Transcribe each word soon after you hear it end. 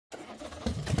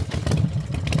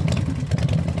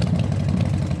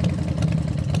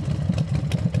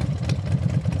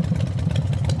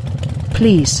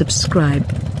Please subscribe.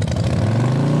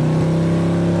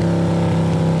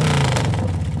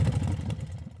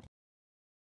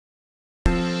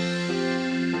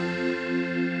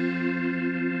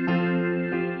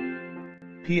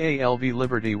 PALV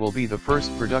Liberty will be the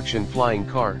first production flying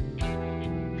car.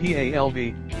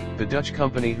 PALV, the Dutch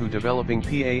company who developing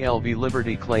PALV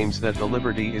Liberty, claims that the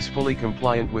Liberty is fully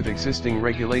compliant with existing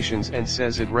regulations and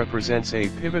says it represents a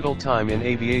pivotal time in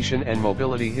aviation and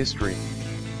mobility history.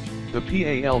 The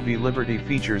PALV Liberty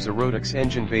features a Rotax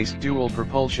engine-based dual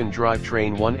propulsion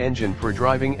drivetrain, one engine for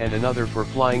driving and another for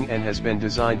flying, and has been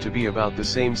designed to be about the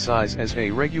same size as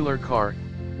a regular car,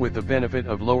 with the benefit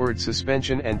of lowered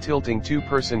suspension and tilting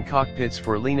two-person cockpits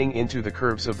for leaning into the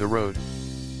curves of the road.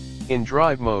 In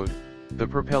drive mode, the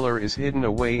propeller is hidden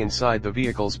away inside the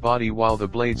vehicle's body while the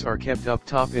blades are kept up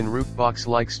top in roof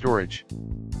box-like storage.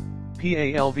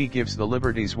 PALV gives the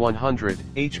Liberty's 100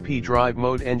 HP drive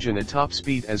mode engine a top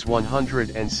speed as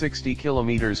 160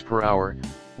 km per hour,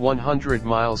 100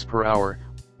 miles per hour,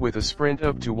 with a sprint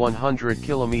up to 100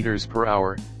 km per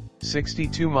hour,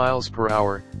 62 miles per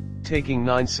hour, taking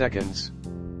 9 seconds.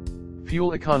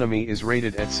 Fuel economy is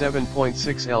rated at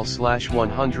 7.6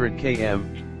 L/100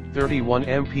 km, 31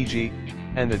 mpg,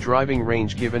 and the driving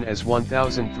range given as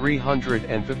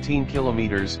 1,315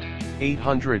 kilometers,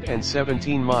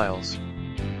 817 miles.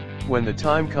 When the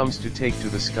time comes to take to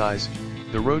the skies,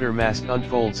 the rotor mast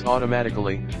unfolds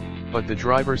automatically, but the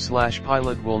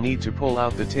driver/pilot will need to pull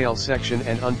out the tail section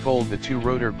and unfold the two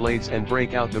rotor blades and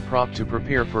break out the prop to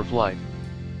prepare for flight.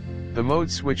 The mode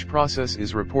switch process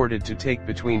is reported to take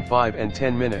between 5 and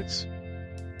 10 minutes.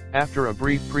 After a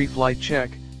brief pre-flight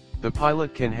check, the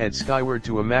pilot can head skyward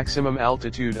to a maximum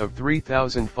altitude of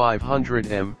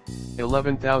 3,500 m,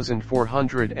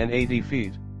 11,480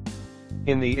 feet.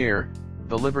 In the air,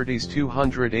 the Liberty's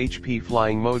 200 HP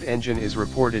flying mode engine is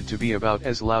reported to be about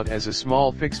as loud as a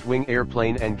small fixed-wing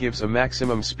airplane and gives a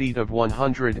maximum speed of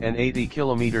 180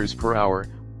 km per hour,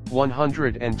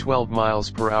 112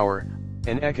 miles per hour,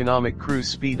 an economic cruise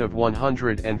speed of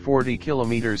 140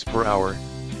 km per hour,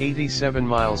 87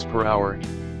 miles per hour,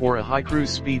 or a high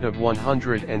cruise speed of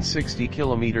 160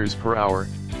 km per hour,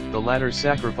 the latter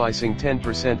sacrificing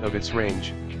 10% of its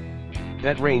range.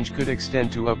 That range could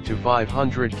extend to up to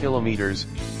 500 km,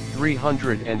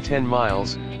 310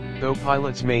 miles, though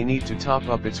pilots may need to top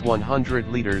up its 100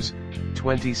 liters,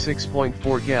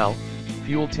 26.4 gal,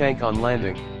 fuel tank on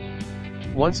landing.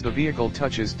 Once the vehicle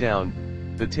touches down,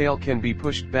 the tail can be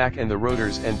pushed back and the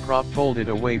rotors and prop folded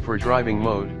away for driving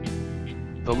mode.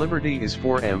 The Liberty is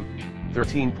 4 m,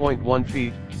 13.1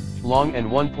 feet, long and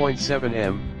 1.7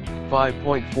 m,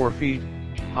 5.4 feet,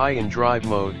 high in drive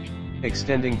mode,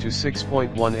 extending to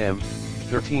 6.1 m,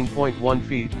 13.1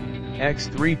 feet, x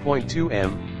 3.2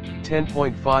 m,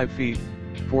 10.5 feet,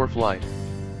 for flight.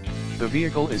 The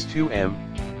vehicle is 2 m,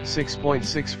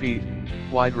 6.6 feet,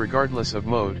 wide regardless of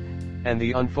mode, and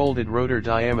the unfolded rotor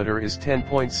diameter is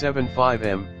 10.75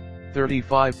 m,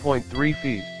 35.3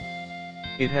 feet.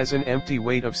 It has an empty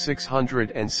weight of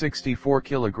 664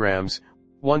 kilograms,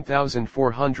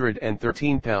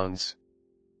 1,413 pounds.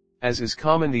 As is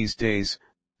common these days,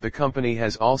 the company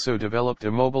has also developed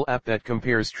a mobile app that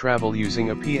compares travel using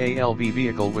a PALV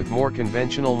vehicle with more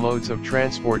conventional modes of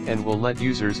transport and will let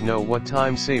users know what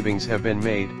time savings have been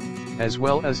made, as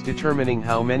well as determining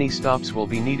how many stops will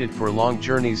be needed for long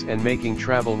journeys and making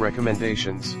travel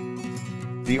recommendations.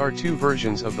 There are two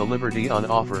versions of the Liberty on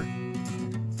offer.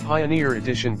 Pioneer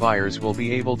Edition buyers will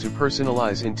be able to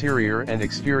personalize interior and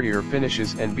exterior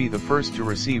finishes and be the first to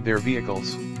receive their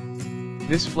vehicles.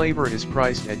 This flavor is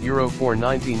priced at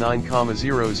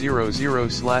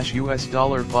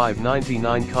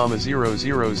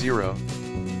 €499,000/$599,000.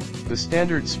 The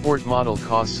standard sport model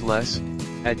costs less,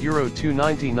 at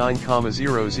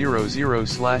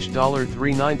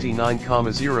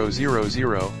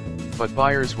 €299,000/$399,000, but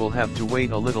buyers will have to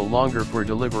wait a little longer for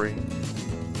delivery.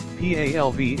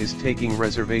 PALV is taking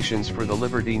reservations for the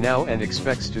Liberty now and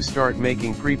expects to start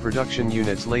making pre-production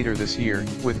units later this year,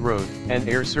 with road and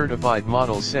air certified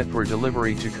models set for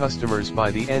delivery to customers by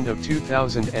the end of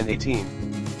 2018.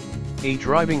 A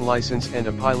driving license and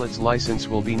a pilot's license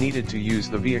will be needed to use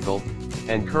the vehicle,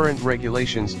 and current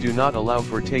regulations do not allow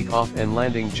for takeoff and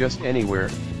landing just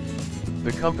anywhere.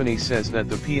 The company says that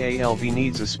the PALV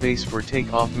needs a space for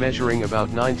takeoff measuring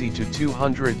about 90 to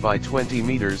 200 by 20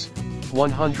 meters,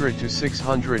 100 to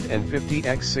 650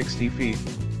 x 60 feet,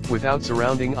 without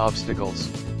surrounding obstacles.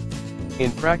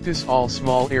 In practice, all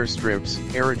small airstrips,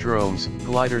 aerodromes,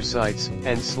 glider sites,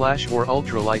 and / or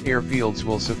ultralight airfields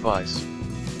will suffice.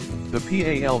 The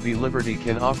PALV Liberty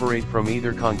can operate from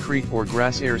either concrete or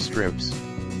grass airstrips.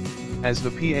 As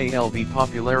the PALV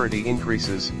popularity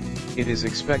increases, it is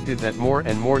expected that more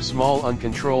and more small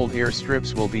uncontrolled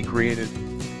airstrips will be created.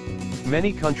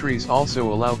 Many countries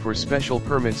also allow for special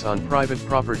permits on private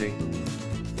property.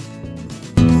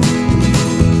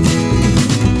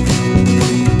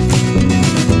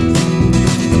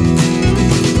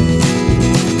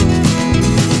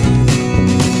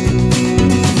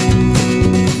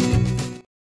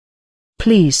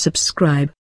 Please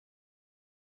subscribe.